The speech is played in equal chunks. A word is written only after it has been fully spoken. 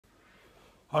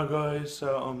Hi guys,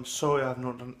 I'm sorry I've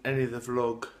not done any of the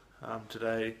vlog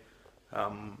today. I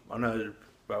know,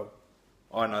 well,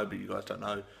 I know, but you guys don't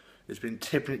know. It's been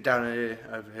tipping it down here,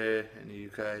 over here in the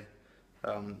UK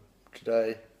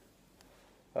today.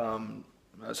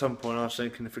 At some point I was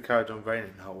thinking if it carried on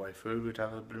raining the whole way through, we'd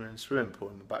have a blooming swimming pool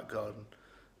in the back garden.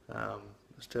 But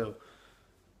still,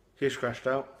 he's crashed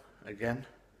out again.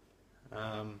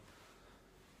 Um,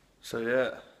 so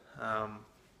yeah.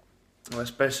 Well,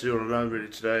 that's basically all I know really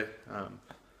today.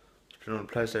 It's been on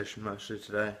the PlayStation mostly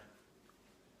today.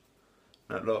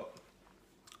 Not a lot.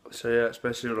 So yeah, that's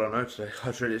basically all I know today.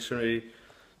 Today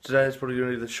is probably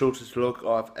going to be the shortest vlog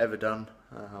I've ever done,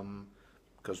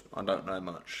 because I don't know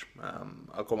much.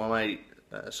 I've got my mate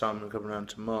Simon coming around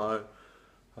tomorrow,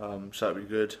 so that'll be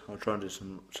good. I'll try and do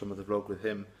some of the vlog with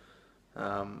him.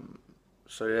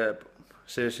 So yeah,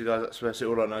 seriously guys, that's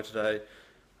basically all I know today.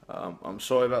 I'm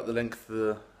sorry about the length of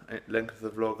the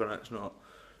vlog. I know it's not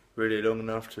really long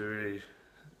enough to really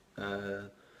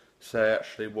say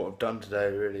actually what I've done today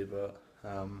really, but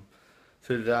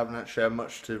feel that I haven't actually had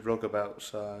much to vlog about.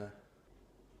 So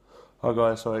hi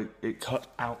guys, so it cut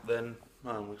out then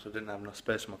because I didn't have enough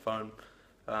space on my phone.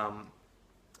 But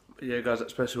yeah guys,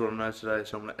 that's basically what I know today,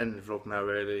 so I'm going to end the vlog now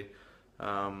really.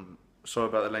 Sorry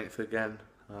about the length again,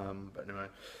 but anyway,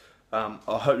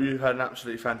 I hope you had an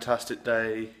absolutely fantastic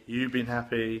day. You've been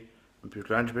happy, and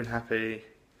people around you have been happy,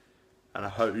 and I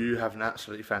hope you have an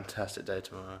absolutely fantastic day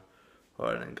tomorrow.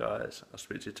 Alright then guys, I'll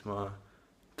speak to you tomorrow.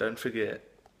 Don't forget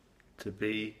to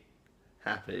be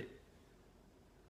happy.